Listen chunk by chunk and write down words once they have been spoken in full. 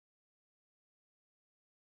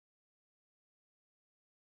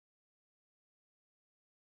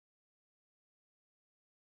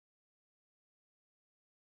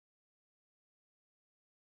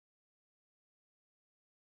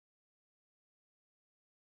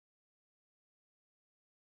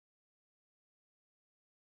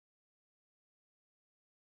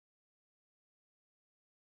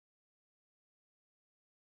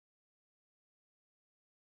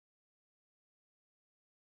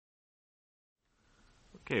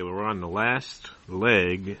Okay, well, we're on the last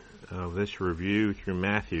leg of this review through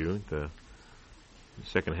Matthew, the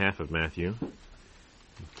second half of Matthew.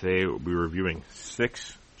 Today we'll be reviewing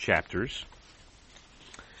 6 chapters,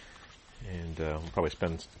 and we'll probably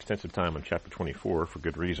spend extensive time on chapter 24 for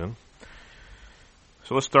good reason.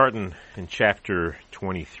 So let's start in chapter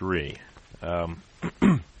 23.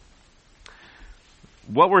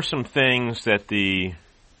 What were some things that the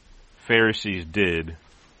Pharisees did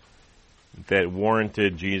that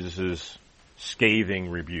warranted Jesus' scathing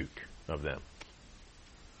rebuke of them?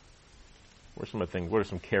 What are some of the things? What are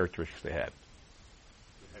some characteristics they had?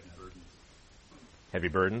 Heavy burdens. Heavy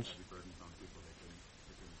burdens? Heavy burdens on people they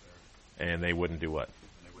couldn't bear. And they wouldn't do what?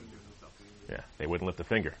 And they wouldn't do something. Yeah, they wouldn't lift a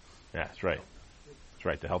finger. Yeah, that's right. That's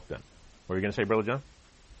right, to help them. What were you going to say, Brother John?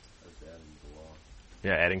 That's adding to the law.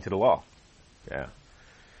 Yeah, adding to the law. Yeah.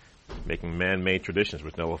 Making man-made traditions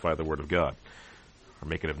which nullify the Word of God, or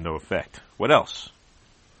make it of no effect. What else?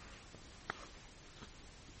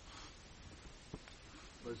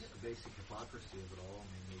 Was the basic hypocrisy of it all. I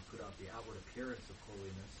mean, they put out the outward appearance of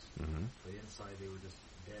holiness, Mm-hmm. but inside they were just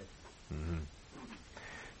dead. Mm-hmm.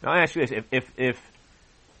 Now, I ask you this: if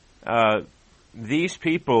these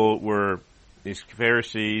people were, these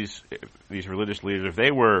Pharisees, these religious leaders, if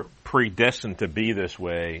they were predestined to be this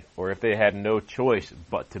way, or if they had no choice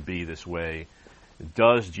but to be this way,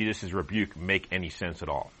 does Jesus' rebuke make any sense at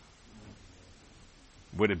all?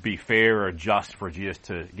 Would it be fair or just for Jesus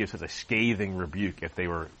to give such a scathing rebuke if they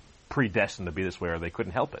were predestined to be this way or they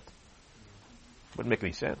couldn't help it? Wouldn't make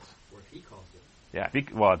any sense. Or if he caused it. Yeah,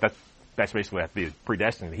 well, that's basically what it has to be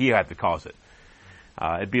predestined. He had to cause it.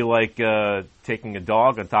 It'd be like taking a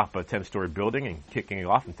dog on top of a 10-story building and kicking it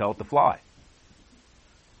off and tell it to fly.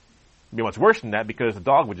 I mean, what's worse than that, because the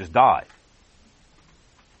dog would just die.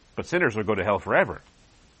 But sinners will go to hell forever.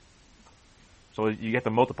 So you have to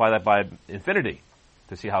multiply that by infinity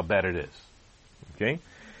to see how bad it is. Okay?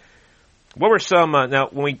 What were some... now,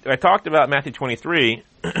 when I talked about Matthew 23,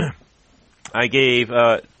 I gave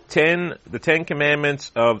the 10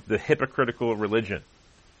 commandments of the hypocritical religion.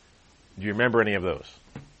 Do you remember any of those?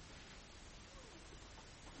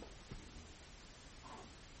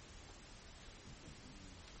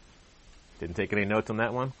 Didn't take any notes on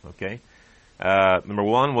that one? Okay. Number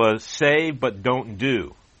 1 was say but don't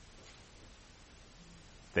do.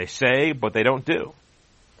 They say but they don't do.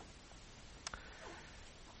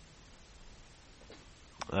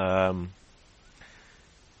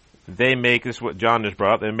 They make, this is what John just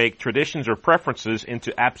brought up, they make traditions or preferences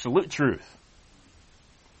into absolute truth.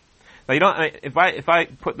 Now, you don't. If I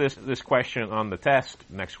put this question on the test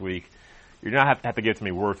next week, you're not have to give it to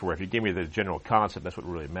me word for word. If you give me the general concept, that's what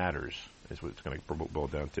really matters. Is what it's going to boil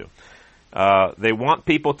down to. They want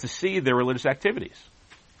people to see their religious activities.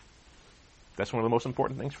 That's one of the most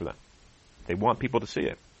important things for them. They want people to see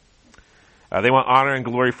it. They want honor and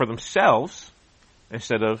glory for themselves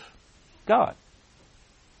instead of God.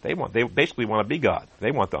 They basically want to be God. They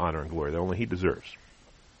want the honor and glory that only He deserves.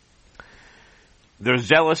 They're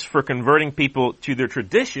zealous for converting people to their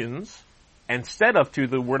traditions instead of to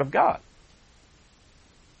the Word of God.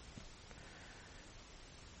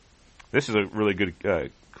 This is a really good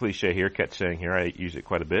cliche here, catch saying here. I use it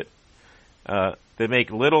quite a bit. They make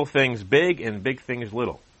little things big and big things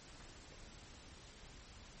little.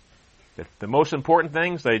 The most important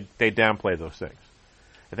things, they downplay those things.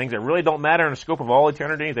 The things that really don't matter in the scope of all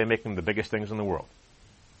eternity, they make them the biggest things in the world.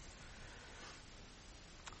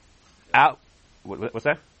 What's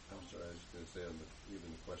that? I'm sorry, I was just going to say on even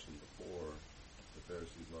the question before, the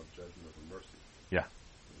Pharisees love judgment over mercy. Yeah.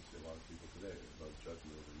 You see a lot of people today love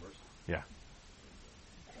judgment over mercy. Yeah.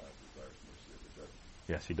 God requires mercy over judgment.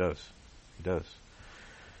 Yes, He does. He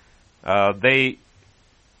does. They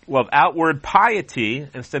love outward piety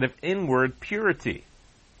instead of inward purity.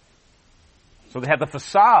 So they have the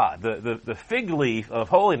facade, the fig leaf of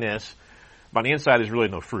holiness, but on the inside is really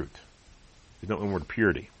no fruit. There's no inward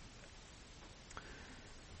purity.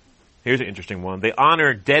 Here's an interesting one. They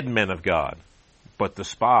honor dead men of God, but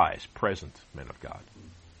despise present men of God.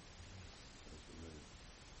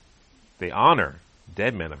 They honor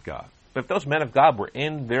dead men of God. But if those men of God were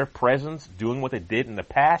in their presence, doing what they did in the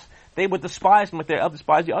past, they would despise them like they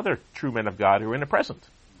despise the other true men of God who are in the present.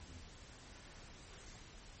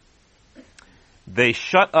 They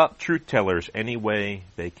shut up truth tellers any way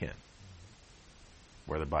they can,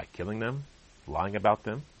 whether by killing them, lying about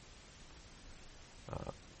them,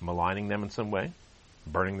 maligning them in some way,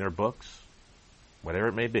 burning their books, whatever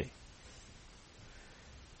it may be.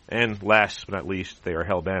 And last but not least, they are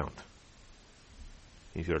hell-bound.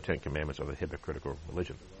 These are 10 commandments of the hypocritical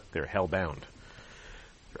religion. They're hell-bound.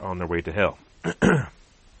 They're on their way to hell.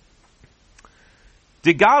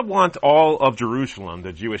 Did God want all of Jerusalem,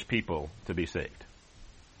 the Jewish people, to be saved?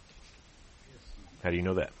 How do you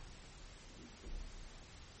know that?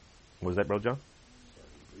 What was that, Brother John?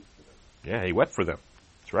 Yeah, he wept for them.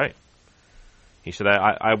 That's right. He said,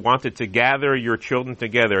 I wanted to gather your children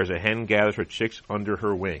together as a hen gathers her chicks under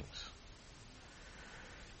her wings.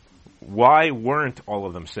 Why weren't all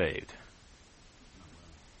of them saved?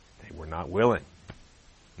 They were not willing.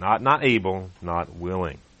 Not able, not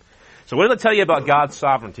willing. So what does it tell you about God's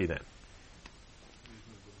sovereignty then?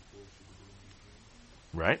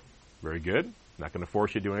 Right? Very good. Not going to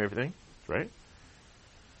force you to do everything. That's right.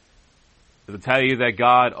 Does it tell you that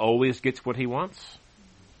God always gets what he wants?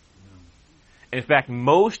 In fact,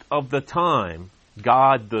 most of the time,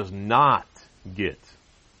 God does not get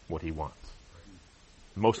what he wants.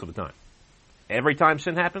 Most of the time. Every time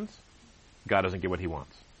sin happens, God doesn't get what he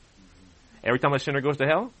wants. Every time a sinner goes to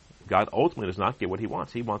hell, God ultimately does not get what he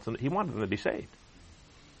wants. He wanted them to be saved.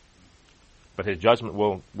 But his judgment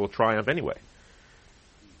will triumph anyway.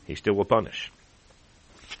 He still will punish.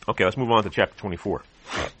 Okay, let's move on to chapter 24.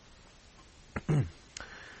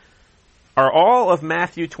 Are all of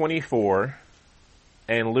Matthew 24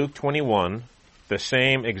 and Luke 21 the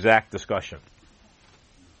same exact discussion?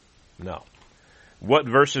 No. What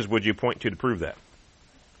verses would you point to prove that?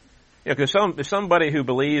 Because if somebody who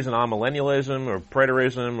believes in amillennialism or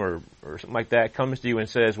preterism or something like that comes to you and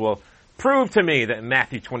says, well, prove to me that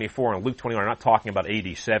Matthew 24 and Luke 21 are not talking about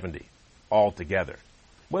AD 70 altogether.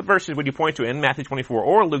 What verses would you point to in Matthew 24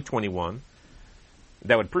 or Luke 21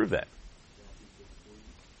 that would prove that?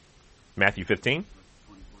 Matthew 15?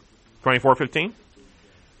 24:15?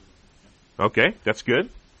 Okay, that's good.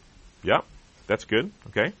 Yep, that's good.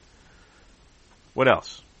 Okay. What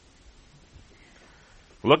else?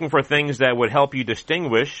 We're looking for things that would help you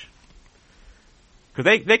distinguish.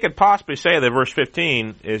 Because they could possibly say that verse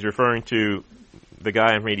 15 is referring to the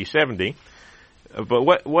guy from AD 70. But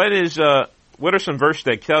what are some verses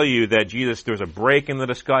that tell you that Jesus, there was a break in the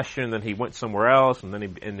discussion, then he went somewhere else, and then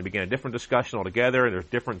he began a different discussion altogether, and there's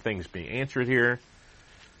different things being answered here?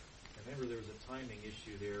 Remember, there was a timing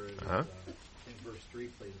issue there. I think verse 3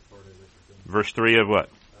 plays a part of it. Verse 3 of what?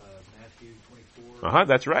 Matthew 24.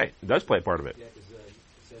 That's right. It does play a part of it. Yeah, because it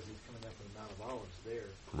says he's coming up from the Mount of Olives there.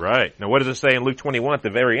 Right. Now, what does it say in Luke 21 at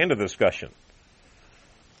the very end of the discussion?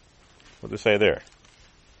 What does it say there?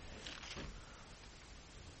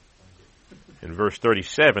 In verse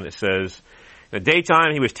 37, it says, in the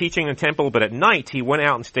daytime he was teaching in the temple, but at night he went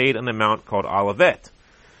out and stayed on the mount called Olivet.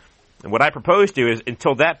 And what I propose to you is,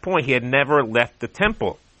 until that point, he had never left the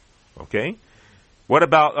temple. Okay? What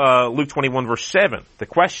about Luke 21, verse 7? The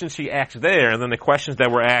questions he asked there, and then the questions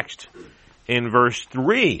that were asked in verse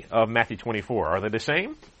 3 of Matthew 24. Are they the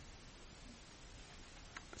same?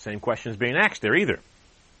 Same questions being asked there either.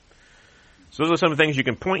 So those are some of the things you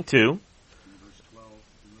can point to.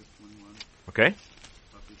 Okay?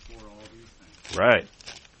 Right.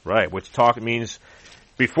 Which means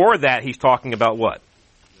before that he's talking about what?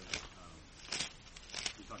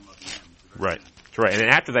 Right. That's right. And then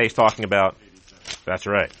after that he's talking about, that's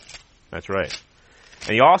right.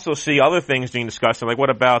 And you also see other things being discussed, like what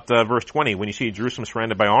about verse 20, when you see Jerusalem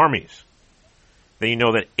surrounded by armies? Then you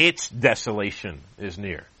know that its desolation is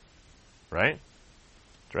near. Right?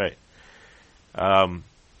 That's right.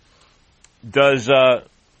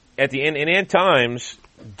 At the end times,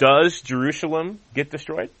 does Jerusalem get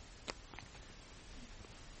destroyed?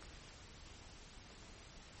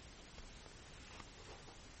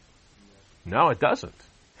 No, it doesn't.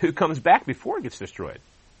 Who comes back before it gets destroyed?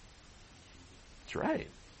 That's right.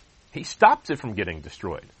 He stops it from getting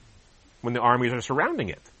destroyed when the armies are surrounding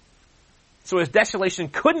it. So his desolation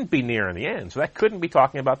couldn't be near in the end. So that couldn't be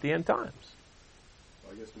talking about the end times.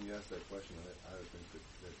 Well, I guess when you ask that question, I would think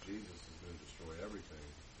that Jesus is going to destroy everything.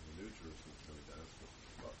 The New Jerusalem is going to die. That's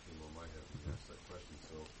what thought came on my head when you asked that question.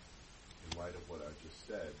 So, in light of what I just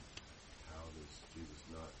said, how does Jesus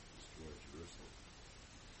not destroy Jerusalem?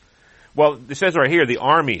 Well, it says right here, the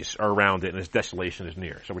armies are around it and its desolation is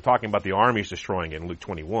near. So we're talking about the armies destroying it in Luke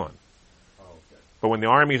 21. Oh, okay. But when the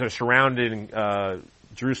armies are surrounding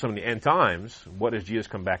Jerusalem in the end times, what does Jesus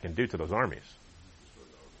come back and do to those armies?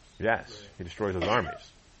 Yes, he destroys those armies.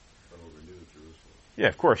 But he'll renew Jerusalem. Yeah,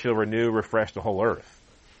 of course, he'll renew, refresh the whole earth.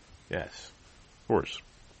 Yes, of course.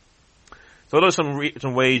 So those are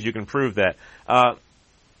some ways you can prove that.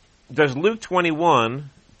 Does Luke 21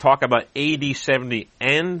 talk about AD 70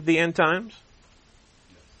 and the end times?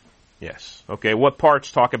 Yes. Okay, what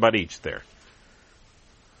parts talk about each there?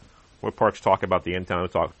 What parts talk about the end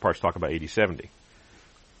times? What parts talk about AD 70?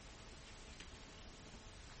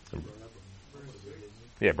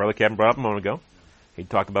 Yeah, Brother Kevin brought up a moment ago. He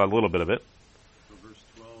talked about a little bit of it. So verse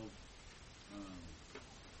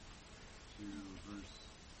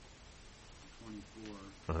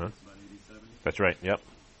Uh-huh. It's about 80, 70. That's right. Yep.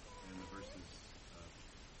 And the verses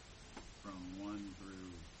from 1 through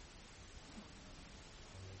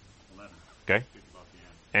 11 Okay. speak about the end.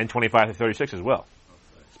 And 25 to 36 as well.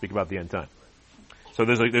 Speak about the end time. So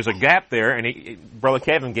there's a gap there, and Brother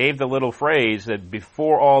Kevin gave the little phrase that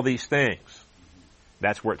before all these things,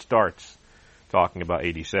 that's where it starts, talking about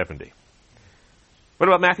AD 70. What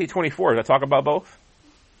about Matthew 24? Does that talk about both?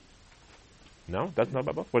 No, it doesn't talk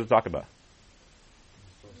about both. What does it talk about?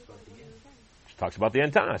 It talks about the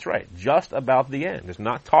end time. That's right. Just about the end. It does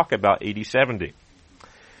not talk about AD 70.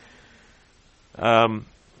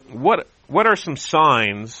 What are some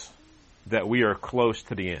signs that we are close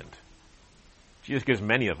to the end? Jesus gives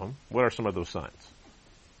many of them. What are some of those signs?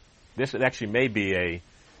 This actually may be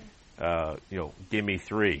a, give me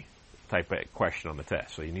 3 type of question on the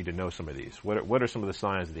test. So you need to know some of these. What are some of the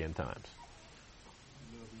signs of the end times?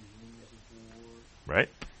 Right?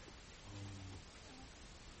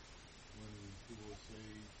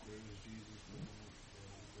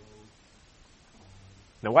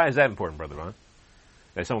 Now, why is that important, Brother Ron?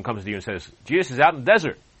 That someone comes to you and says, Jesus is out in the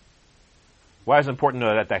desert. Why is it important to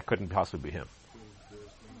know that that couldn't possibly be him?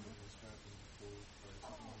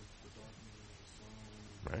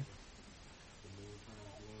 Right?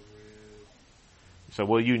 So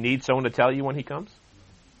will you need someone to tell you when he comes?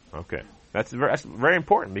 Okay. That's very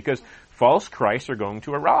important because false Christs are going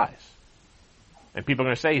to arise. And people are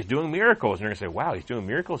going to say he's doing miracles. And they're going to say, wow, he's doing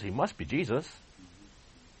miracles? He must be Jesus.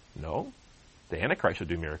 No. The Antichrist will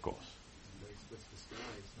do miracles.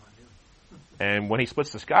 And when he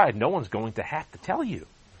splits the sky, no one's going to have to tell you.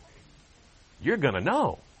 You're going to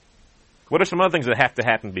know. What are some other things that have to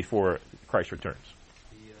happen before Christ returns?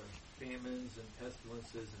 The famines and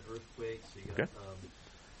pestilences and earthquakes. So you got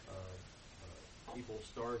people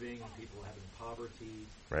starving, people having poverty.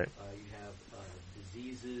 Right. You have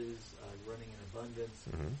diseases running in abundance,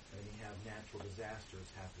 and you have natural disasters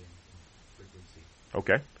happening in frequency.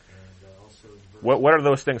 Okay. And also in verse What are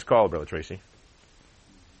those things called, Brother Tracy?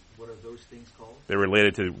 What are those things called? They're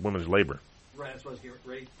related to women's labor. Right, that's what I was getting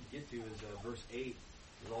ready to get to is verse 8.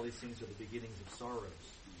 Is all these things are the beginnings of sorrows.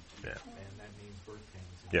 Yeah. And that means birth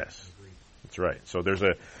pains. Yes. In Greek. That's right. So there's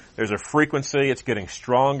a frequency. It's getting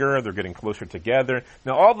stronger. They're getting closer together.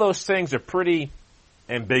 Now, all those things are pretty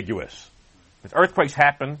ambiguous. If earthquakes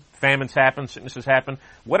happen, famines happen, sicknesses happen,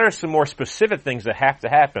 what are some more specific things that have to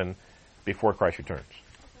happen before Christ returns?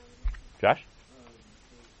 Josh?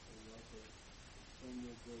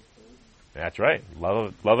 That's right.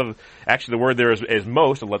 Love of. Actually, the word there is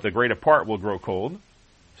most. Let the greater part will grow cold.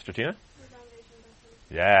 Sister Tina?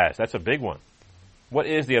 Yes, that's a big one. What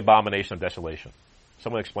is the abomination of desolation?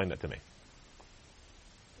 Someone explain that to me.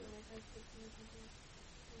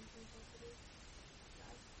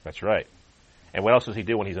 That's right. And what else does he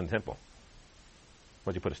do when he's in the temple?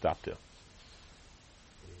 What does he put a stop to?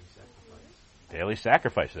 Daily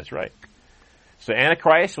sacrifice. That's right. So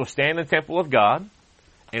Antichrist will stand in the temple of God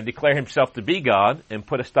and declare himself to be God and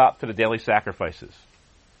put a stop to the daily sacrifices.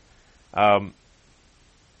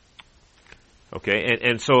 Okay,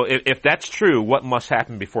 and so if that's true, what must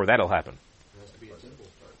happen before that'll happen? There has to be a temple.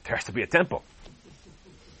 There has to be a temple.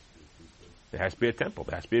 There has to be a temple.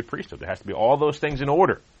 There has to be a priesthood. There has to be all those things in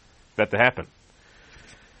order for that to happen.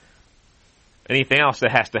 Anything else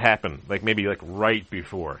that has to happen, maybe right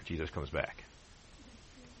before Jesus comes back?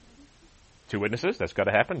 2 witnesses, that's got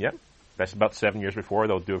to happen, yep. That's about 7 years before.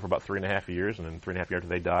 They'll do it for about 3.5 years, and then 3.5 years after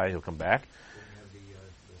they die, he'll come back. Then you have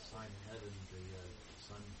the sign in heaven, the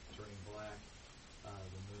sun turning black, the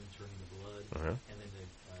moon turning to blood, and then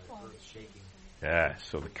the earth shaking. Yeah,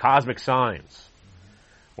 so the cosmic signs,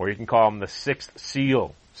 or you can call them the 6th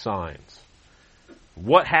seal signs.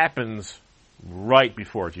 What happens right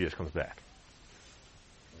before Jesus comes back?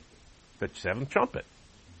 The 7th trumpet.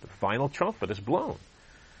 The final trumpet is blown.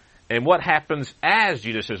 And what happens as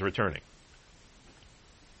Jesus is returning?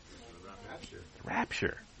 The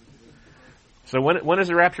rapture. So when does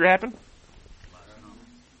the rapture happen?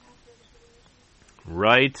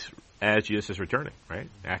 Right as Jesus is returning, right?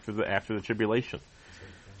 After the tribulation.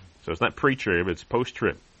 So it's not pre-trib, it's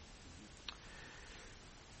post-trib.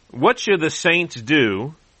 What should the saints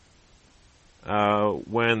do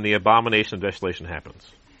when the abomination of desolation happens?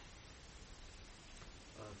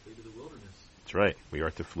 Flee to the wilderness. That's right. We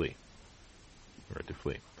are to flee. We are to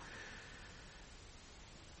flee.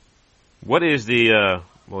 What is the,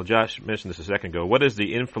 Josh mentioned this a second ago, what is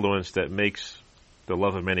the influence that makes the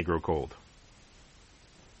love of many grow cold?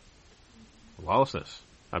 Lawlessness.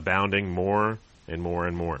 Abounding more and more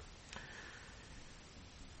and more.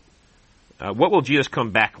 What will Jesus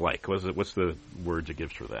come back like? What's the words it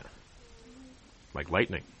gives for that? Like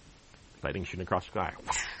lightning. Lightning shooting across the sky.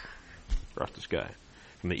 Across the sky.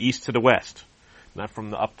 From the east to the west. Not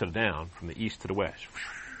from the up to the down. From the east to the west.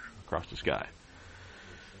 Across the sky.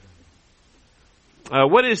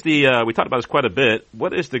 What is the, we talked about this quite a bit,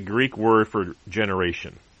 what is the Greek word for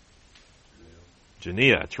generation?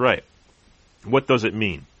 Genea, that's right. What does it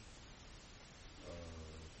mean?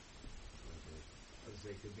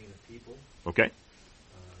 They could mean a people. Okay.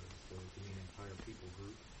 So it could mean an entire people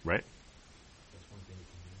group. Right. That's one thing it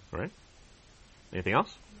can mean. Right. Anything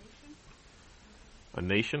else? A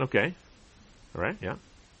nation, okay. All right, yeah.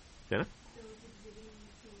 Jenna?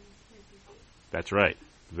 That's right.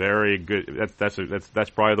 Very good. That's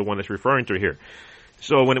probably the one that's referring to here.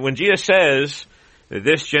 So when Jesus says that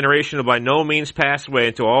this generation will by no means pass away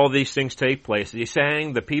until all these things take place, is he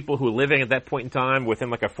saying the people who are living at that point in time, within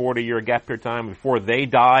like a 40-year gap period of time, before they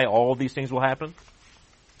die, all these things will happen?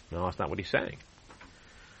 No, that's not what he's saying.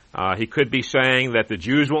 He could be saying that the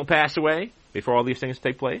Jews won't pass away before all these things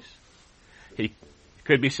take place. He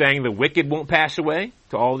could be saying the wicked won't pass away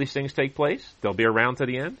till all these things take place. They'll be around to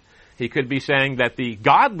the end. He could be saying that the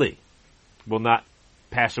godly will not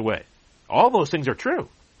pass away. All those things are true.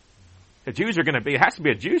 The Jews are going to be, it has to be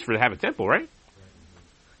a Jews for to have a temple, right?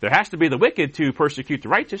 There has to be the wicked to persecute the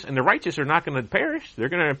righteous, and the righteous are not going to perish. They're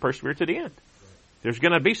going to persevere to the end. There's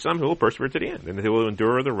going to be some who will persevere to the end, and they will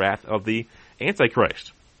endure the wrath of the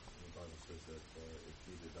Antichrist. The Bible says that if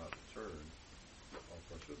he did not return, all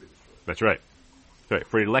flesh will be destroyed. That's right. That's right.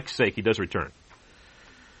 For elect's sake, he does return.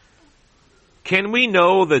 Can we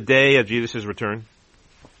know the day of Jesus' return?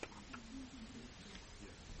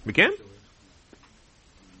 We can?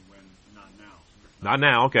 When, not now. Not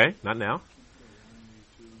now, okay. Not now.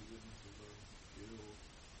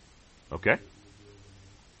 Okay.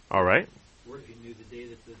 All right. Or if you knew the day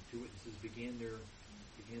that the two witnesses began their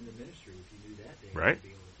ministry, if you knew that day, Right. you'd be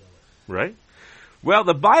able to tell us. Right. Well,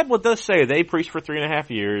 the Bible does say they preached for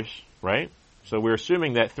 3.5 years, right? So we're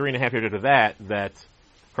assuming that 3.5 years after that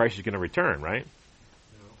Christ is going to return, right?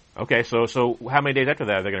 No. Okay, so how many days after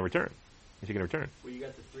that are they going to return? Is he going to return? Well, you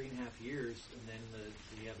got the 3.5 years, and then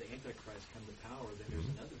you have the Antichrist come to power. Then there's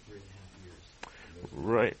another 3.5 years.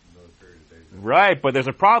 Right. Another period of days. Right, but there's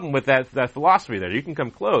a problem with that philosophy there. You can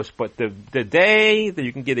come close, but the day that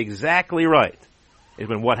you can get exactly right is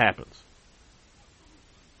when what happens?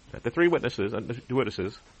 That the two witnesses,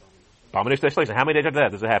 abomination of desolation. How many days after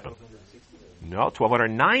that does it happen? No,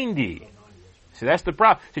 1290. See, that's the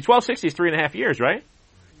problem. See, 1260 is 3.5 years, right?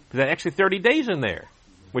 There's actually 30 days in there,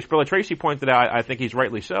 which Brother Tracy pointed out, I think he's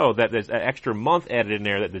rightly so, that there's an extra month added in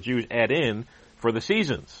there that the Jews add in for the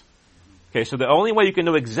seasons. Okay, so the only way you can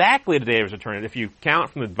know exactly the day of his return is if you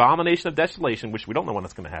count from the abomination of desolation, which we don't know when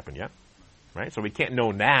that's going to happen yet, right? So we can't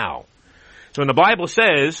know now. So when the Bible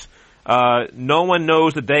says, no one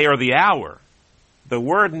knows the day or the hour, the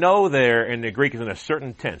word know there in the Greek is in a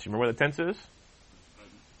certain tense. You remember what the tense is?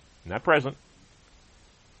 Not present.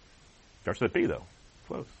 Starts with a P, though.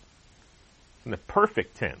 Close. In the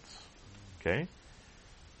perfect tense. Okay?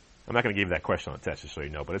 I'm not going to give you that question on the test, just so you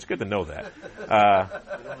know, but it's good to know that.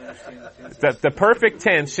 The perfect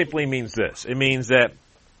tense simply means this. It means that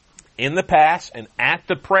in the past and at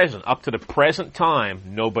the present, up to the present time,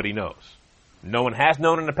 nobody knows. No one has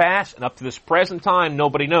known in the past, and up to this present time,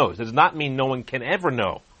 nobody knows. It does not mean no one can ever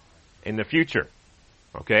know in the future.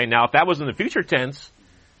 Okay? Now, if that was in the future tense,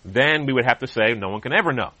 then we would have to say no one can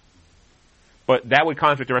ever know. But that would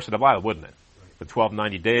contradict the rest of the Bible, wouldn't it? The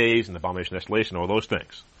 1290 days and the abomination of desolation, all those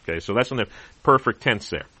things. Okay, so that's in the perfect tense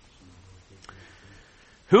there.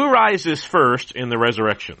 Who rises first in the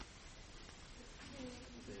resurrection?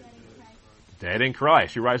 Dead in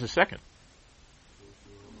Christ. Who rises second?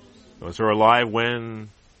 Those who are alive when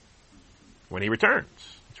he returns.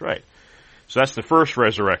 That's right. So that's the first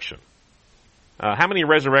resurrection. How many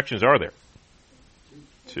resurrections are there?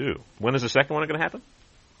 2. When is the second one going to happen?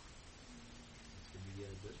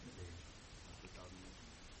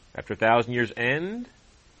 After 1,000 years end?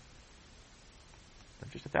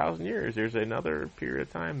 Not just 1,000 years. There's another period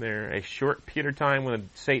of time there. A short period of time when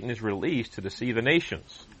Satan is released to deceive the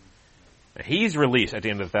nations. Now, he's released at the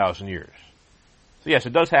end of 1,000 years. So yes,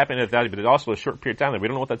 it does happen at 1,000, but it's also a short period of time that we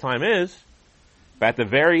don't know what that time is. But at the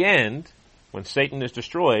very end, when Satan is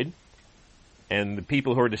destroyed, and the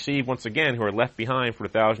people who are deceived once again, who are left behind for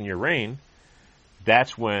the 1,000-year reign,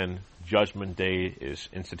 that's when Judgment Day is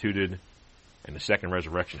instituted and the second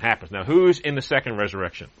resurrection happens. Now, who's in the second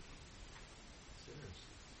resurrection? Sinners.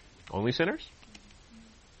 Only sinners?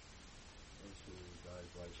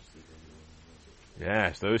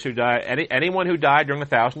 Yes, those who die, anyone who died during the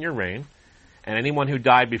 1,000-year reign, and anyone who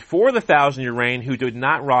died before the 1,000-year reign who did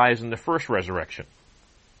not rise in the first resurrection.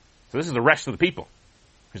 So this is the rest of the people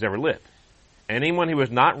who's ever lived. Anyone who is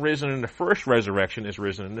not risen in the first resurrection is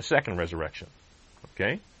risen in the second resurrection.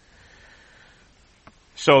 Okay?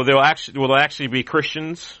 So will there actually be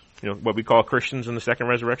Christians, what we call Christians in the second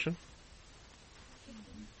resurrection?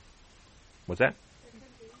 What's that?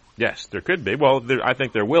 Yes, there could be. Well, I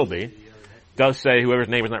think there will be. It does say whoever's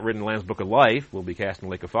name is not written in the Lamb's Book of Life will be cast in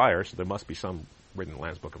the lake of fire, so there must be some written in the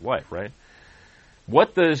Lamb's Book of Life, right?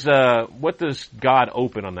 What does God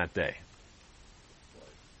open on that day?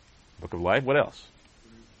 Book of Life. What else?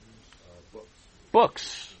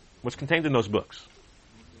 Books. What's contained in those books?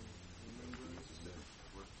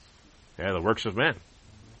 Yeah, the works of men.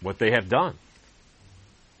 What they have done.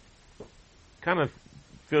 Kind of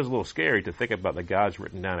feels a little scary to think about that God's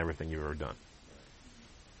written down everything you've ever done.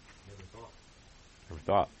 Never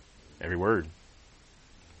thought. Every word.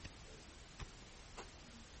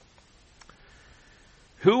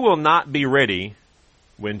 Who will not be ready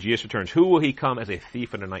when Jesus returns? Who will he come as a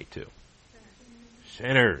thief in the night to?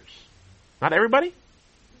 Sinners. Not everybody?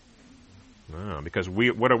 No, because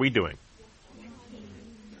what are we doing?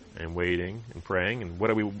 And waiting and praying, and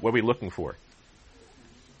what are we looking for?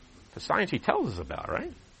 The science he tells us about, right? I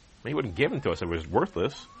mean, he wouldn't give them to us if it was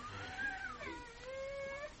worthless.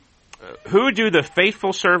 Who do the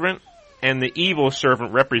faithful servant and the evil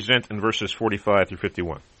servant represent in verses 45 through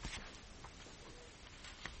 51?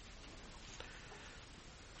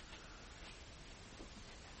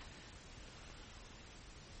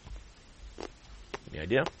 Any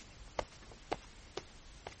idea?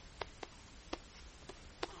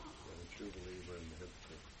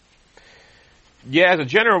 Yeah, as a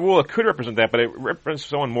general rule, it could represent that, but it represents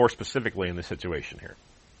someone more specifically in this situation here.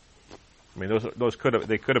 I mean, those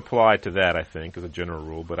could apply to that, I think, as a general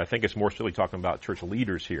rule, but I think it's more specifically talking about church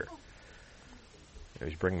leaders here.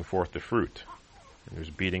 He's bringing forth the fruit, and he's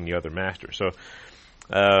beating the other master. So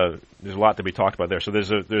there's a lot to be talked about there. So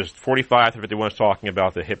there's 45 to 51 is talking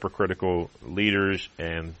about the hypocritical leaders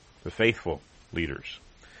and the faithful leaders.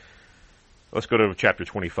 Let's go to chapter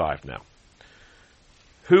 25 now.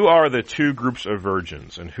 Who are the two groups of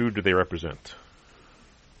virgins, and who do they represent?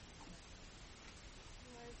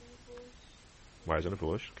 Wise and the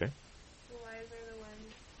foolish, okay. The wise are the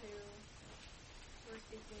ones who were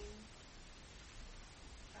seeking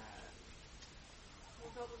the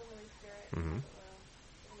help of the Holy Spirit and the oil,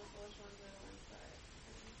 and the foolish ones are the ones that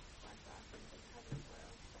lacked off and didn't have enough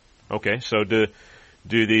oil. Okay, so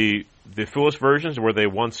do the foolish virgins, were they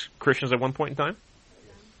once Christians at one point in time?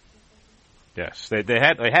 Yes, they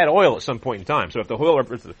had oil at some point in time. So if the oil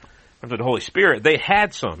represents the Holy Spirit, they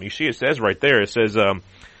had some. You see, it says right there. It says, and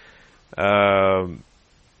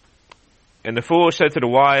the foolish said to the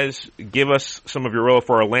wise, "Give us some of your oil,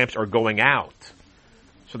 for our lamps are going out."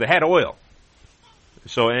 So they had oil.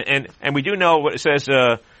 So and we do know what it says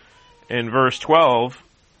in verse 12.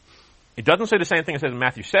 It doesn't say the same thing it says in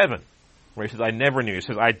Matthew 7, where he says, "I never knew you." It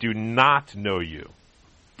says, "I do not know you."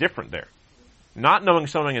 Different there. Not knowing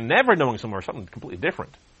someone and never knowing someone are something completely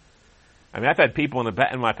different. I mean, I've had people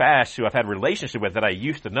in my past who I've had a relationship with that I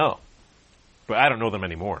used to know, but I don't know them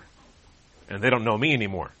anymore. And they don't know me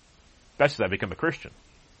anymore. That's as I become a Christian.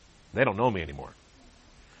 They don't know me anymore.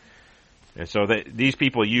 And so these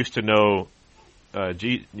people used to know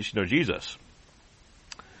Jesus.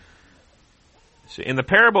 So in the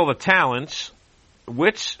parable of the talents,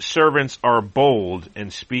 which servants are bold in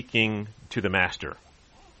speaking to the master?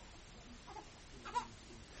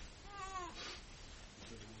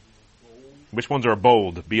 Which ones are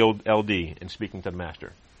bold, B-O-L-D, in speaking to the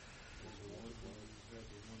master?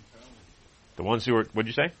 The ones who were, what'd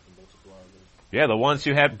you say? Yeah, the ones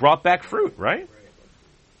who had brought back fruit, right?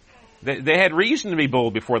 They had reason to be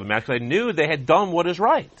bold before the master. They knew they had done what is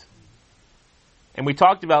right. And we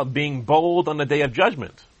talked about being bold on the day of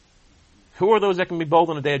judgment. Who are those that can be bold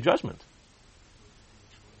on the day of judgment?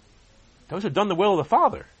 Those who have done the will of the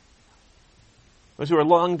Father. Those who are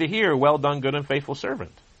longing to hear, "Well done, good and faithful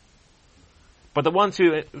servant." But the ones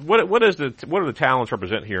who, what do the talents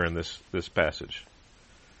represent here in this passage?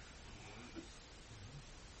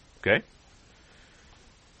 Okay.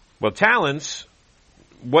 Well, talents,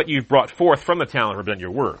 what you've brought forth from the talent represent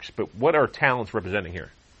your works. But what are talents representing here?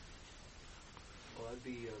 Well, that'd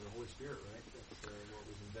be the Holy Spirit, right? That's what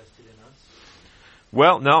was invested in us.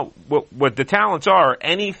 Well, no. What the talents are,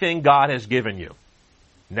 anything God has given you.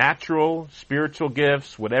 Natural, spiritual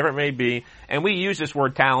gifts, whatever it may be. And we use this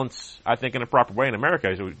word talents, I think, in a proper way in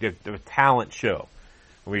America. So we give a talent show.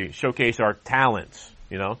 We showcase our talents,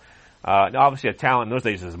 Now, obviously, a talent in those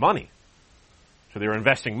days is money. So they were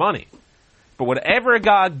investing money. But whatever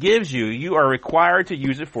God gives you, you are required to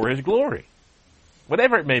use it for His glory.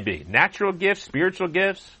 Whatever it may be. Natural gifts, spiritual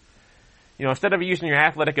gifts. instead of using your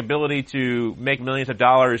athletic ability to make millions of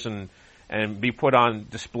dollars and be put on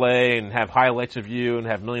display and have highlights of you and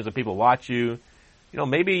have millions of people watch you,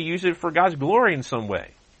 maybe use it for God's glory in some way.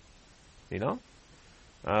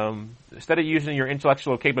 Instead of using your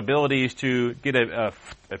intellectual capabilities to get a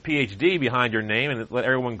PhD behind your name and let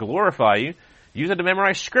everyone glorify you, use it to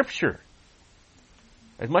memorize Scripture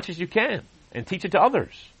as much as you can and teach it to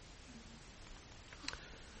others.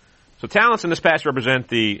 So talents in this passage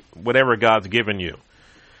represent whatever God's given you.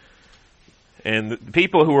 And the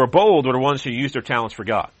people who are bold were the ones who used their talents for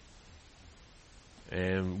God.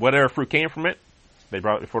 And whatever fruit came from it, they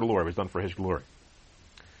brought it before the Lord. It was done for His glory.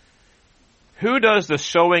 Who does the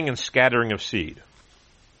sowing and scattering of seed?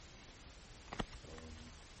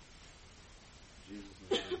 Jesus is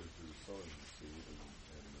the sowing the seed and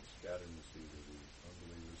scattering the seed of the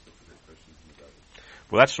unbelievers, hypocrite Christians, and the devil.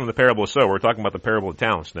 Well, that's from the parable of sower. We're talking about the parable of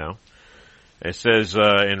talents now. It says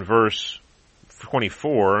in verse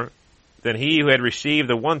 24, then he who had received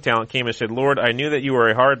the 1 talent came and said, Lord, I knew that you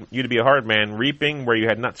to be a hard man, reaping where you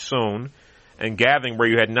had not sown, and gathering where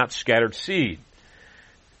you had not scattered seed.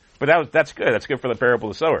 But that's good. That's good for the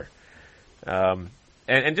parable of the sower.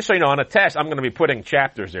 And just so you know, on a test, I'm going to be putting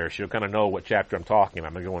chapters there, so you'll kind of know what chapter I'm talking about.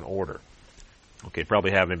 I'm going to go in order. Okay,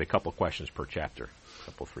 probably have maybe a couple questions per chapter.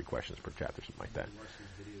 3 questions per chapter, something like that.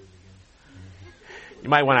 You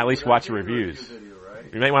might want to at least watch the reviews.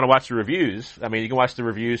 You may want to watch the reviews. I mean, you can watch the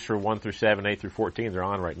reviews for 1 through 7, 8 through 14. They're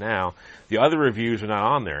on right now. The other reviews are not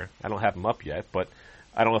on there. I don't have them up yet, but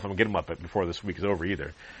I don't know if I'm going to get them up before this week is over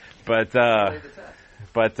either. But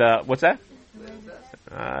what's that?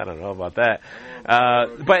 I don't know about that.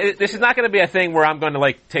 But this is not going to be a thing where I'm going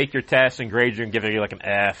to take your test and grade you and give you an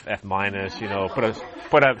F minus, put a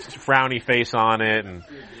frowny face on it and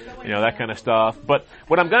that kind of stuff. But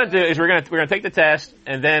what I'm going to do is we're going to take the test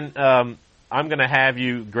and then I'm going to have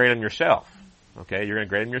you grade them yourself. Okay, you're going to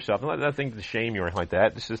grade them yourself. Not nothing to shame you or anything like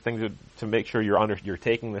that. This is things to make sure you're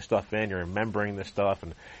taking this stuff in, you're remembering this stuff,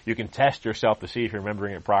 and you can test yourself to see if you're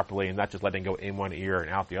remembering it properly and not just letting it go in one ear and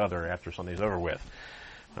out the other after Sunday's over with.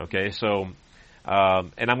 Okay, so,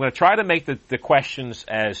 and I'm going to try to make the questions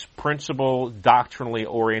as principle, doctrinally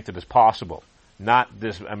oriented as possible. Not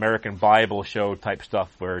this American Bible show type stuff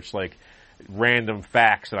where it's like random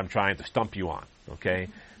facts that I'm trying to stump you on. Okay?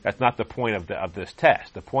 That's not the point of this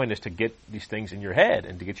test. The point is to get these things in your head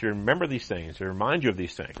and to get you to remember these things, to remind you of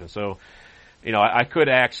these things. And so, I could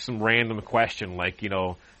ask some random question like,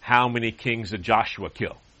 how many kings did Joshua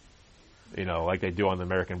kill? Like they do on the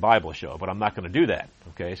American Bible show, but I'm not going to do that.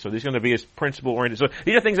 Okay, so these are going to be as principle oriented. So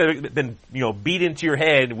these are things that have been, beat into your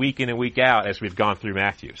head week in and week out as we've gone through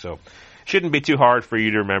Matthew. So shouldn't be too hard for you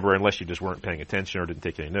to remember unless you just weren't paying attention or didn't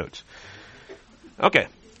take any notes. Okay.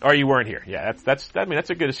 Or you weren't here. Yeah, that's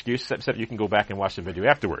a good excuse, except you can go back and watch the video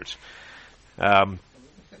afterwards.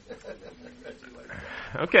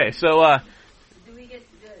 Okay, so do we get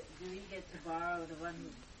to borrow the one who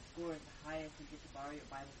scores the highest and get to borrow your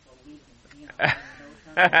Bible for a week and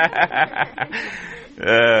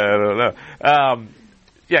I don't know.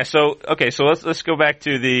 Yeah, so let's go back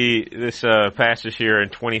to this passage here in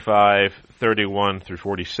 25:31 through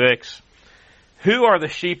 46. Who are the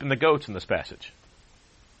sheep and the goats in this passage?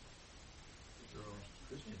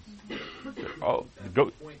 Oh,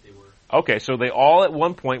 okay, so they all at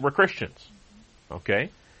one point were Christians.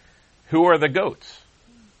 Okay. Who are the goats?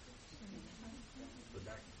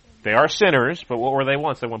 They are sinners, but what were they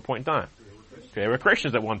once at one point in time? Okay, they were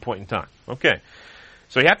Christians at one point in time. Okay.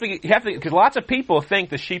 So you have to, because lots of people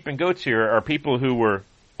think the sheep and goats here are people who were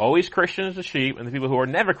always Christians, the sheep, and the people who are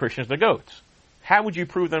never Christians, the goats. How would you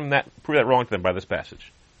prove that wrong to them by this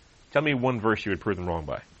passage? Tell me one verse you would prove them wrong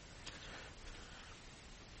by.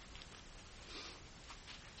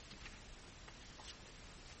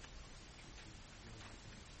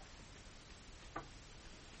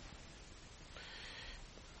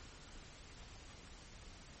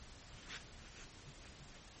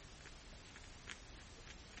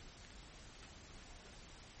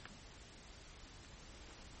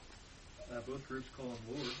 Both groups call him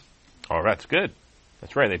Lord. Oh, that's good.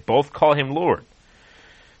 That's right. They both call him Lord.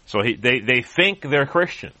 So they think they're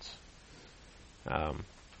Christians.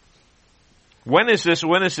 When is this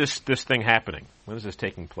thing happening? When is this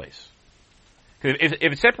taking place? If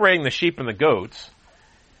it's separating the sheep and the goats,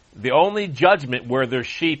 the only judgment where there's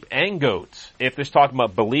sheep and goats, if it's talking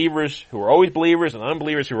about believers who are always believers and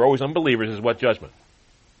unbelievers who are always unbelievers, is what judgment?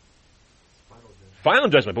 Final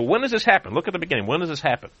judgment. But when does this happen? Look at the beginning. When does this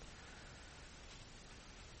happen?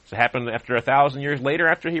 Does it happen after 1,000 years later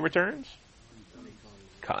after he returns?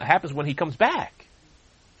 It happens when he comes back.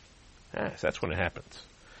 Yes, that's when it happens.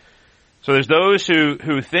 So there's those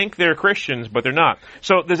who think they're Christians, but they're not.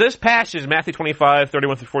 So does this passage, Matthew 25,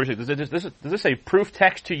 31 through 46, does this a proof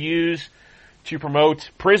text to use to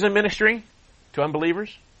promote prison ministry to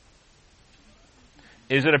unbelievers?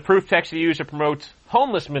 Is it a proof text to use to promote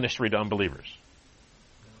homeless ministry to unbelievers?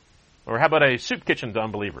 Or how about a soup kitchen to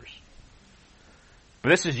unbelievers? But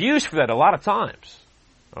this is used for that a lot of times.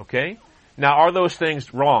 Okay? Now, are those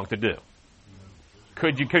things wrong to do?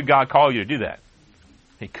 Could God call you to do that?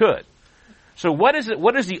 He could. So what is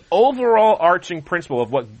the overall arching principle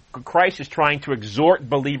of what Christ is trying to exhort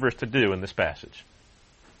believers to do in this passage?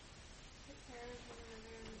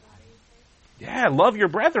 Yeah, love your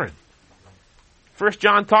brethren. 1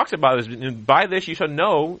 John talks about this. By this you shall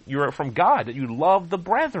know you are from God, that you love the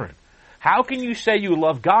brethren. How can you say you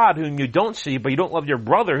love God whom you don't see, but you don't love your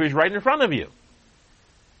brother who's right in front of you,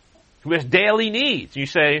 who has daily needs? You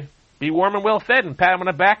say, be warm and well fed, and pat him on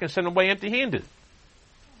the back and send him away empty-handed.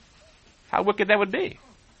 How wicked that would be.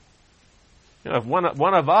 You know, if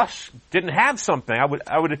one of us didn't have something,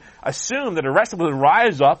 I would assume that the rest of us would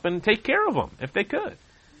rise up and take care of them if they could.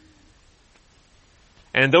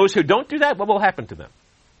 And those who don't do that, what will happen to them?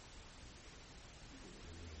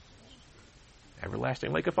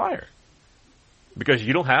 Everlasting lake of fire. Because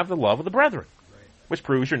you don't have the love of the brethren, which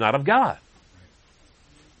proves you're not of God.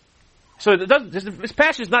 So this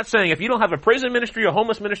passage is not saying if you don't have a prison ministry, a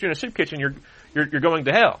homeless ministry, and a soup kitchen, you're going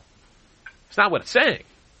to hell. It's not what it's saying.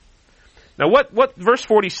 Now, what verse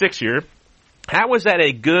 46 here? How is that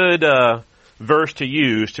a good verse to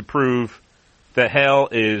use to prove that hell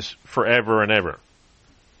is forever and ever?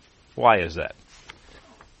 Why is that?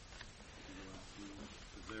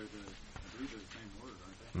 They're I believe they're the same word,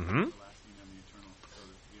 aren't they? Mm-hmm. Everlasting and eternal. So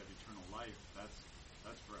if you have eternal life,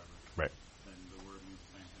 that's forever. Right. Then the word means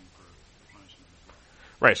the same thing for punishment as well.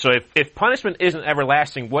 Right. So if punishment isn't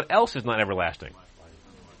everlasting, what else is not everlasting?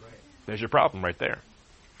 There's your problem right there.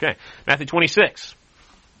 Okay. Matthew 26.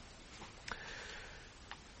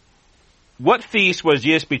 What feast was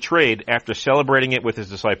Jesus betrayed after celebrating it with his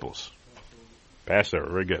disciples? Passover.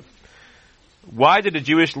 Very good. Why did the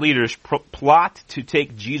Jewish leaders plot to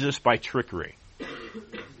take Jesus by trickery?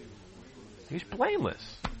 He's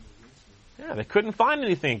blameless. Yeah, they couldn't find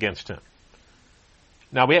anything against him.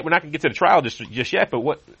 Now, we're not going to get to the trial just yet,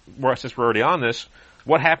 but since we're already on this,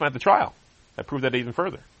 what happened at the trial? That proved that even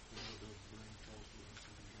further.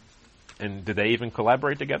 And did they even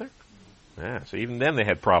collaborate together? Yeah, so even then they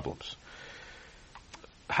had problems.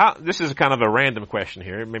 This is kind of a random question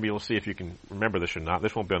here. Maybe you'll see if you can remember this or not.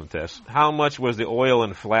 This won't be on the test. How much was the oil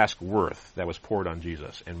and flask worth that was poured on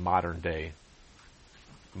Jesus in modern day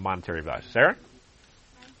monetary value? Sarah?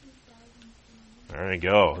 There you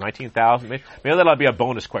go. $19,000. Maybe that'll be a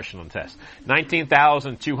bonus question on the test.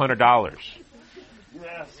 $19,200.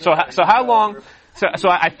 So how long? So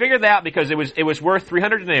I figured that out because it was worth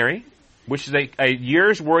 300 denarii, which is a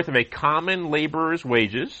year's worth of a common laborer's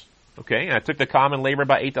wages. Okay, and I took the common labor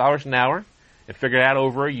about $8 an hour and figured out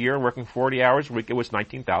over a year, working 40 hours a week, it was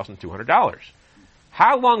 $19,200.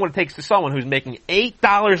 How long would it take to someone who's making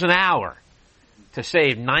 $8 an hour to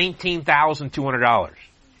save $19,200?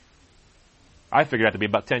 I figured out to be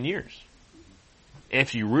about 10 years,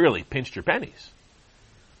 if you really pinched your pennies.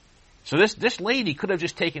 So this lady could have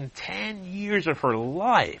just taken 10 years of her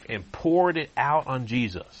life and poured it out on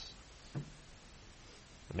Jesus.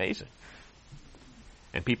 Amazing.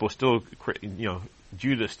 And people still,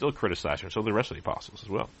 Judas still criticized her, so the rest of the apostles as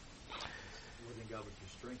well. Living God with your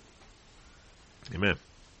strength. Amen.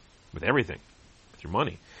 With everything. With your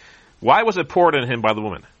money. Why was it poured on him by the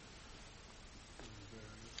woman?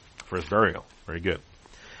 For his burial. Very good.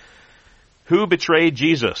 Who betrayed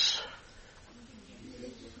Jesus?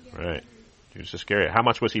 Right. Judas Iscariot. How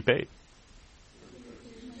much was he paid?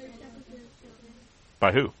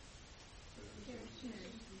 By who?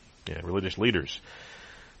 Yeah, religious leaders.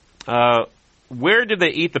 Where did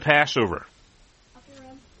they eat the Passover? Upper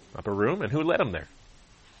room. Upper room? And who led them there?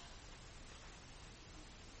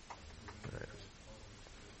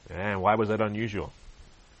 And why was that unusual?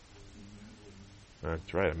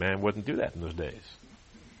 That's right. A man wouldn't do that in those days.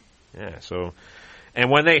 Yeah, so, and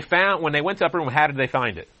when they went to upper room, how did they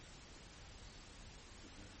find it?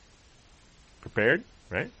 Prepared,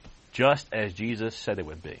 right? Just as Jesus said it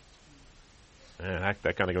would be. And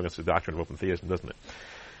that kind of goes against the doctrine of open theism, doesn't it?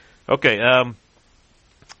 Okay,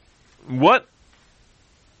 what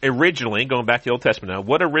originally, going back to the Old Testament now,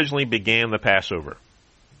 what originally began the Passover?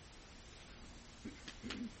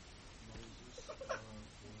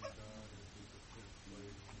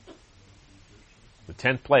 The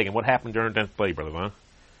 10th plague. And what happened during the 10th plague, Brother Von?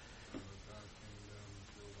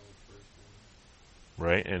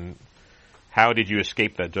 Right, and how did you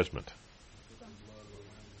escape that judgment?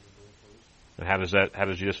 And how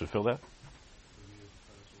does Jesus fulfill that?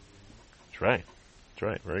 That's right. That's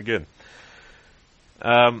right. Very good.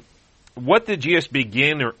 What did Jesus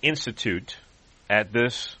begin or institute at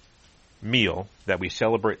this meal that we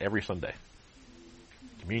celebrate every Sunday?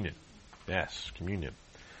 Communion. Yes, communion.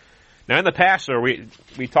 Now in the Passover,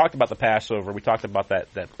 we talked about the Passover. We talked about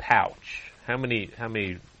that pouch. How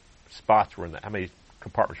many spots were in that? How many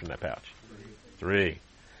compartments were in that pouch? 3.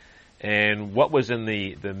 And what was in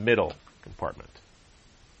the middle compartment?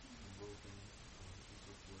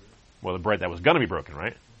 Well, the bread that was going to be broken,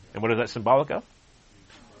 right? And what is that symbolic of?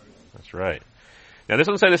 That's right. Now, this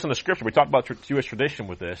doesn't say this in the scripture. We talked about Jewish tradition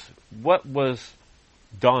with this. What was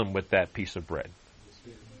done with that piece of bread?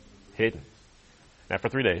 Hidden. Not for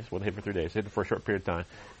 3 days. Wasn't hidden for 3 days. Hidden for a short period of time.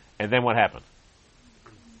 And then what happened?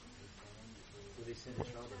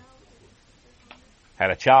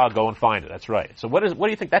 Had a child go and find it. That's right. So what do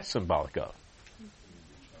you think that's symbolic of?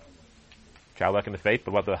 Childlike in the faith,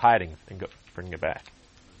 but what the hiding and bringing it back?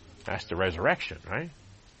 That's the resurrection, right?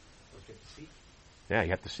 Yeah,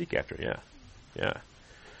 you have to seek after it. Yeah.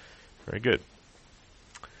 Very good.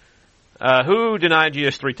 Who denied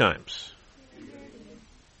Jesus 3 times?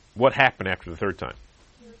 What happened after the 3rd time?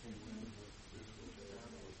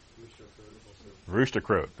 Rooster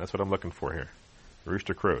crowed. That's what I'm looking for here.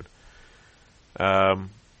 Rooster crowed. How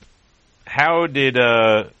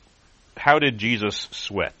did Jesus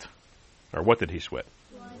sweat? Or what did he sweat?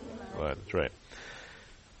 Blood. That's right.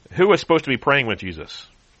 Who was supposed to be praying with Jesus?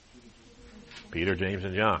 Peter, James,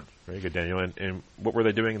 and John. Very good, Daniel. And what were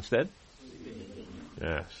they doing instead?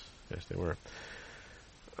 Yes, they were.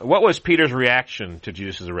 What was Peter's reaction to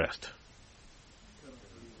Jesus' arrest?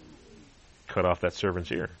 Cut off that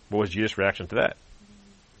servant's ear. What was Jesus' reaction to that?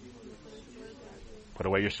 Put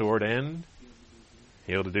away your sword and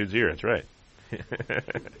heal the dude's ear. That's right.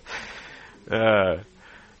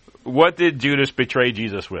 What did Judas betray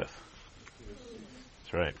Jesus with?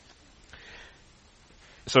 That's right.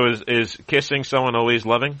 So is kissing someone always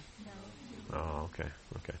loving? No. Oh, okay.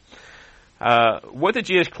 What did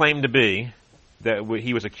Jesus claim to be that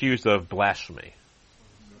he was accused of blasphemy?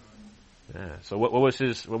 Yeah. So what was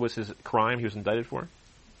his crime he was indicted for?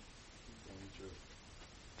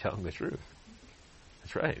 Telling the truth.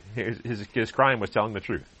 That's right. His crime was telling the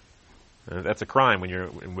truth. That's a crime when you're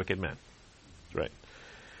in wicked men. That's right.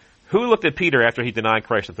 Who looked at Peter after he denied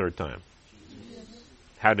Christ the 3rd time?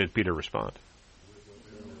 How did Peter respond?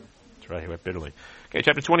 That's right. He wept bitterly. Okay,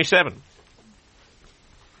 chapter 27.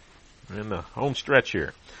 In the home stretch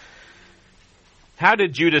here. How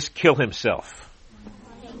did Judas kill himself?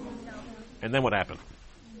 And then what happened?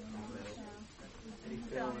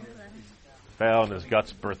 Fell and his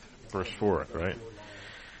guts burst forth, right?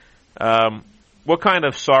 What kind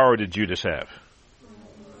of sorrow did Judas have?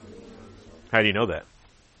 How do you know that?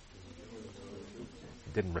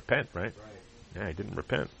 He didn't repent, right? Yeah, he didn't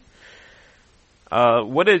repent.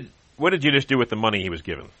 What did Judas do with the money he was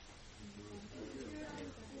given?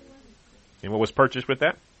 And what was purchased with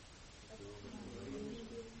that?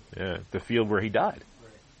 Yeah, the field where he died.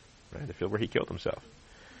 Right, the field where he killed himself.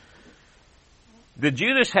 Did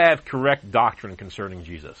Judas have correct doctrine concerning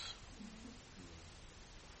Jesus?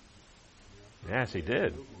 Yes, he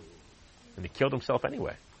did. And he killed himself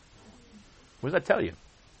anyway. What does that tell you?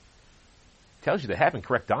 It tells you that having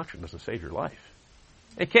correct doctrine doesn't save your life.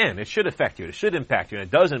 It can. It should affect you. It should impact you. And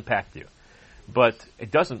it does impact you. But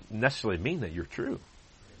it doesn't necessarily mean that you're true.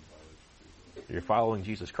 You're following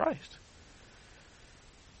Jesus Christ.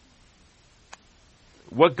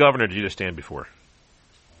 What governor did Jesus stand before?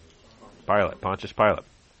 Pilate, Pontius Pilate.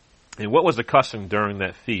 And what was the custom during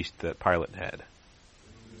that feast that Pilate had?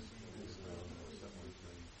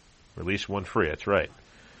 Release one free, that's right.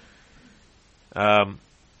 And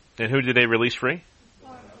who did they release free?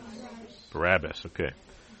 Barabbas, okay.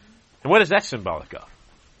 And what is that symbolic of?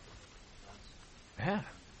 Yeah.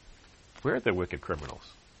 We're the wicked criminals.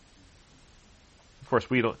 Of course,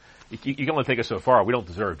 we don't, you can only take us so far. We don't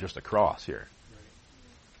deserve just a cross here.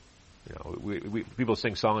 You know, we people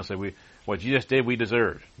sing songs and say, what Jesus did, we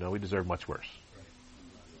deserved. No, we deserve much worse.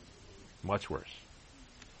 Much worse.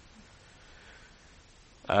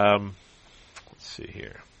 Let's see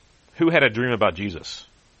here. Who had a dream about Jesus?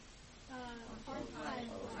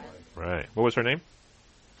 Right. What was her name?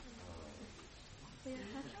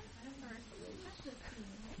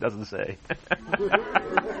 Doesn't say.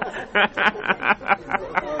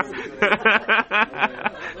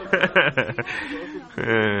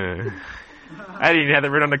 I didn't even have that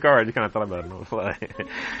written on the card. You kind of thought about it on the fly.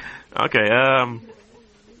 Okay.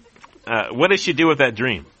 What did she do with that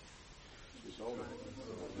dream?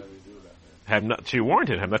 She warned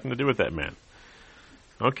him. Have nothing to do with that man.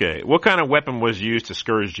 Okay. What kind of weapon was used to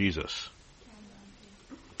scourge Jesus?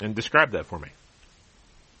 And describe that for me.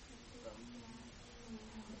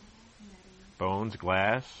 Bones,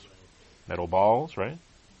 glass, metal balls, right?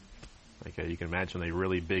 Okay, you can imagine a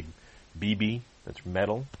really big BB that's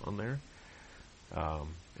metal on there.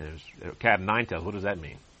 There's a cat of nine tails. What does that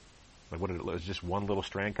mean? Like, what did it? Was just one little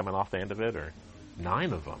strand coming off the end of it, or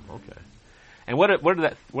 9 of them? Okay. And what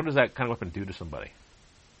does that kind of weapon do to somebody?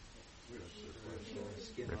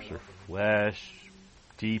 Rips their flesh,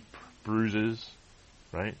 deep bruises,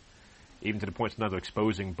 right? Even to the point of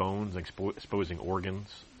exposing bones, exposing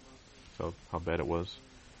organs. So how bad it was.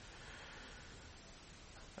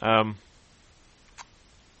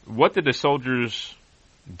 What did the soldiers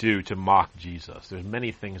do to mock Jesus? There's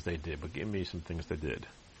many things they did, but give me some things they did.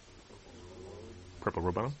 Purple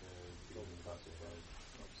robe on him?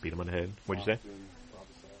 Beat him on the head. What'd you say?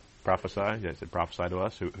 Prophesy. Yeah, it said prophesy to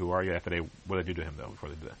us. Who are you? After what did they do to him though before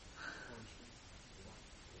they did that?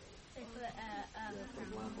 They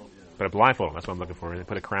put a blindfold on. That's what I'm looking for. They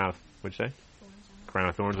put a crown of, what'd you say? Crown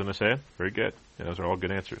of thorns on his head. Very good. Yeah, those are all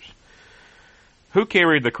good answers. Who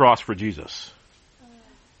carried the cross for Jesus?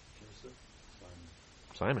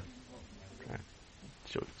 Simon. Okay.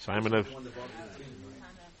 So Simon of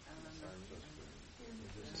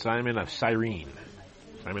Cyrene.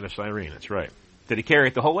 Simon of Cyrene. That's right. Did he carry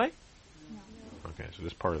it the whole way? No. Okay, so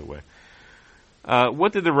just part of the way.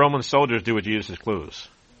 What did the Roman soldiers do with Jesus' clothes?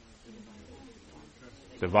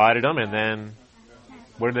 Divided them, and then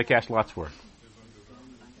what did they cast lots for?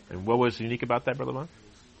 And what was unique about that, Brother Lon?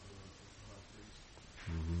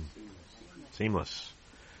 Seamless.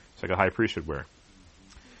 It's like a high priest would wear.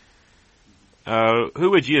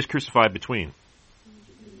 Who would Jesus crucify between?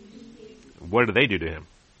 What did they do to him?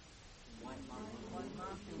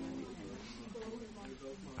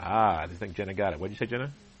 I just think Jenna got it. What did you say,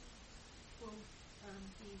 Jenna?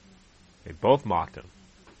 They both mocked him.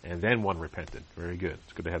 And then one repented. Very good.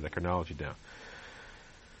 It's good to have that chronology down.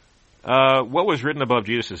 What was written above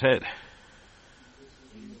Jesus' head?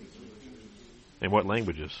 In what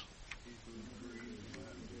languages?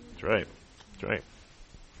 That's right. That's right.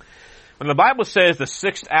 When the Bible says the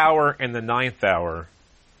 6th hour and the 9th hour,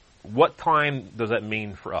 what time does that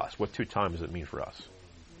mean for us? What 2 times does it mean for us?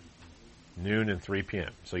 Noon and 3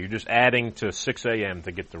 p.m. So you're just adding to 6 a.m.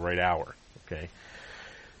 to get the right hour. Okay.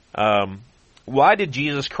 Why did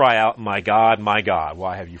Jesus cry out, my God,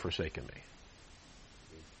 why have you forsaken me?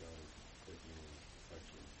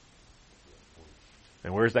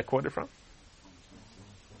 And where is that quoted from?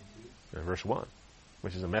 In verse 1,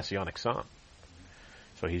 which is a messianic psalm.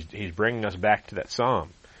 So he's bringing us back to that psalm.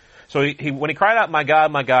 So he when he cried out, my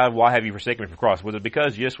God, why have you forsaken me from the cross? Was it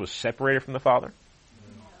because Jesus was separated from the Father? No.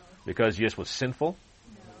 Because Jesus was sinful?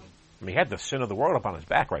 No. I mean, he had the sin of the world upon his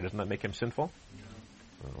back, right? Doesn't that make him sinful? No.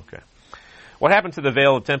 Oh, okay. What happened to the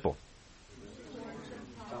veil of the temple?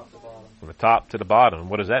 From the top to the bottom.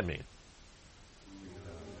 What does that mean?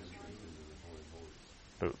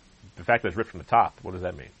 But the fact that it's ripped from the top, what does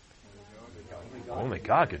that mean? Only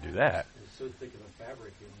God could do that. It's so thick of a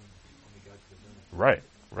fabric, only God could have done it. Right,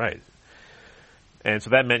 right. And so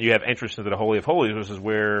that meant you have entrance into the Holy of Holies, which is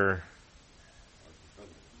where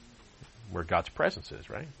God's presence is,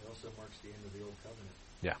 right? It also marks the end of the Old Covenant.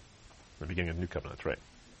 Yeah, the beginning of the New Covenant, that's right.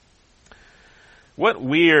 What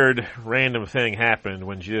weird, random thing happened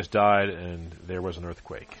when Jesus died and there was an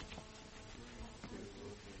earthquake?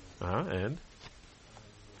 And?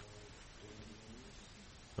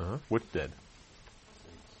 What's dead?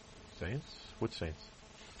 Saints? What saints?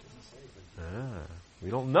 We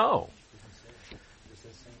don't know.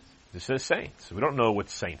 This says saints. We don't know what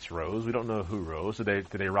saints rose. We don't know who rose. Did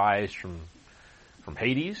they rise from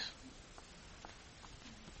Hades?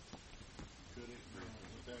 Could it have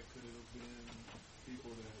been people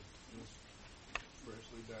that just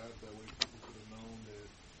freshly died? That way people could have known that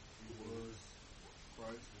he was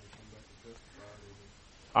Christ and come back and testify.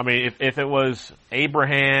 I mean, if it was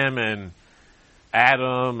Abraham and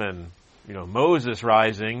Adam and Moses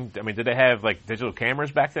rising, I mean, did they have like digital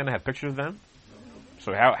cameras back then that had pictures of them?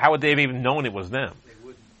 So how would they have even known it was them? They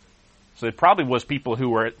wouldn't. So it probably was people who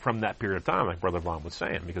were from that period of time, like Brother Vaughn was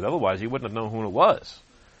saying, because otherwise you wouldn't have known who it was.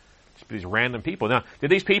 Just these random people. Now, did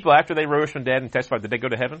these people, after they rose from dead and testified, did they go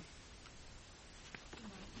to heaven?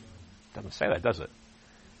 Doesn't say that, does it?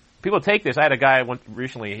 People take this. I had a guy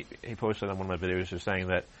recently, he posted on one of my videos just saying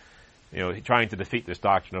that, trying to defeat this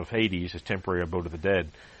doctrine of Hades, his temporary abode of the dead,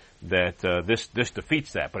 that this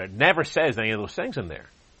defeats that. But it never says any of those things in there.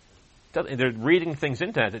 They're reading things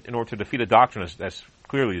into that in order to defeat a doctrine that's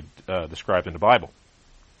clearly described in the Bible.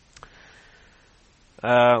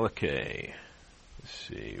 Okay. Let's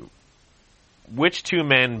see. which two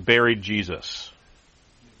men buried Jesus?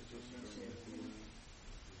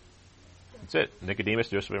 That's it. Nicodemus,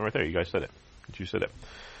 Joseph, right there. You guys said it. You said it.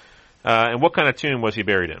 And what kind of tomb was he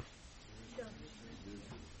buried in?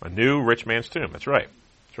 A new rich man's tomb. That's right.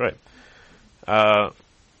 That's right.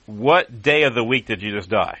 What day of the week did Jesus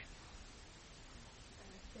die?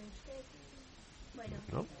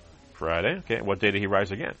 No. Friday. Okay. What day did he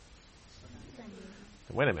rise again?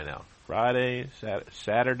 Wait a minute now. Friday,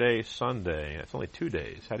 Saturday, Sunday. That's only 2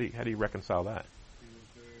 days. How do you reconcile that?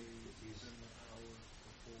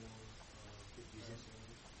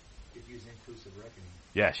 Use inclusive reckoning.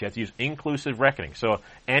 Yes, you have to use inclusive reckoning. So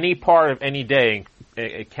any part of any day,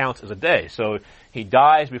 it counts as a day. So he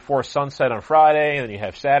dies before sunset on Friday, and then you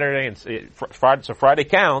have Saturday, and Friday. So Friday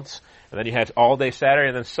counts, and then you have all day Saturday,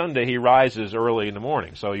 and then Sunday he rises early in the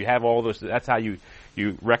morning. So you have all those. That's how you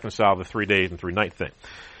reconcile the 3 days and 3 night thing.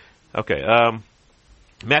 Okay,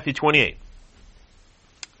 Matthew 28.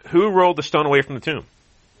 Who rolled the stone away from the tomb?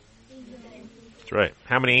 That's right.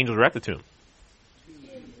 How many angels were at the tomb?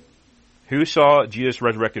 Who saw Jesus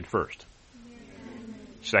resurrected first?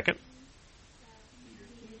 Second?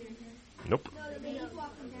 Nope.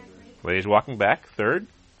 Ladies walking back. Third?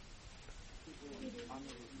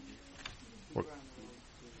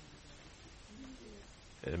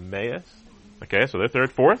 Emmaus. Okay, so they're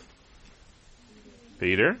third. Fourth?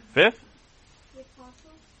 Peter. Fifth?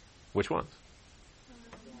 Which ones?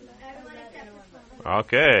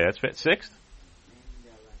 Okay, that's fit. Sixth?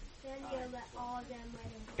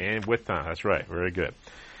 And with time. That's right. Very good.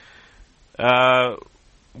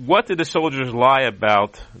 What did the soldiers lie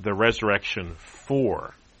about the resurrection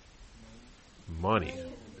for? Money.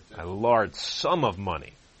 A large sum of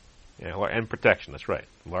money. Yeah, and protection. That's right.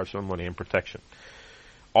 A large sum of money and protection.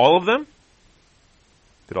 All of them?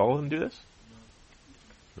 Did all of them do this?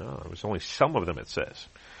 No, it was only some of them, it says.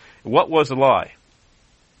 What was the lie?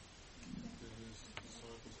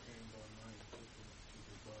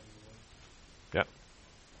 Yep.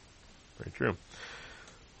 Very true.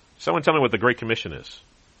 Someone tell me what the Great Commission is.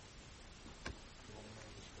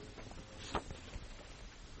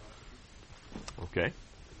 Okay.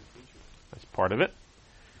 That's part of it.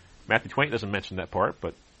 Matthew 20 doesn't mention that part,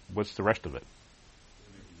 but what's the rest of it?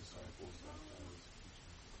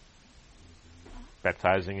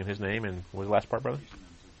 Baptizing in his name, and what was the last part, brother?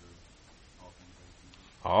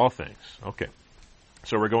 All things. Okay.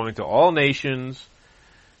 So we're going to all nations,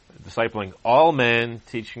 discipling all men,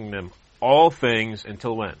 teaching them all things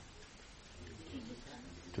until when?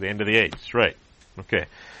 To the end of the age. That's right. Okay.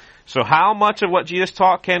 So how much of what Jesus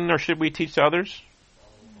taught can or should we teach to others?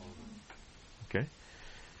 Okay.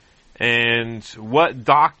 And what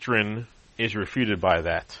doctrine is refuted by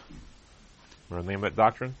that? Remember the name of that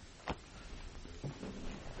doctrine?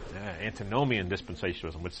 Antinomian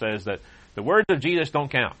dispensationalism, which says that the words of Jesus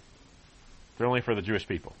don't count. They're only for the Jewish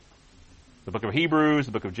people. The book of Hebrews,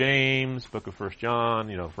 the book of James, the book of 1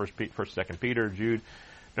 John, First, 2 Peter, Jude.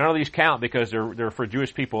 None of these count because they're for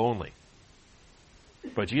Jewish people only.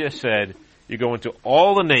 But Jesus said, you go into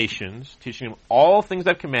all the nations, teaching them all things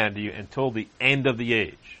I've commanded you until the end of the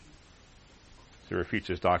age. So it refutes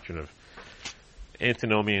this doctrine of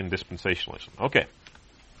antinomian dispensationalism. Okay.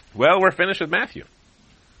 Well, we're finished with Matthew.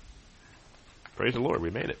 Praise the Lord, we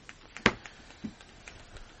made it.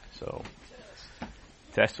 So,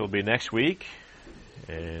 test will be next week,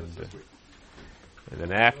 and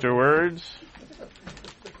then afterwards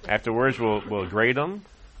we'll grade them,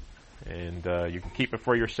 and you can keep it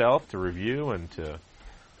for yourself to review and to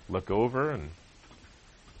look over and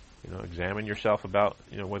examine yourself about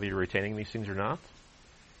whether you're retaining these things or not.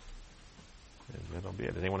 And that'll be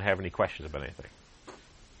it. Does anyone have any questions about anything?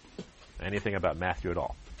 Anything about Matthew at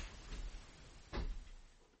all?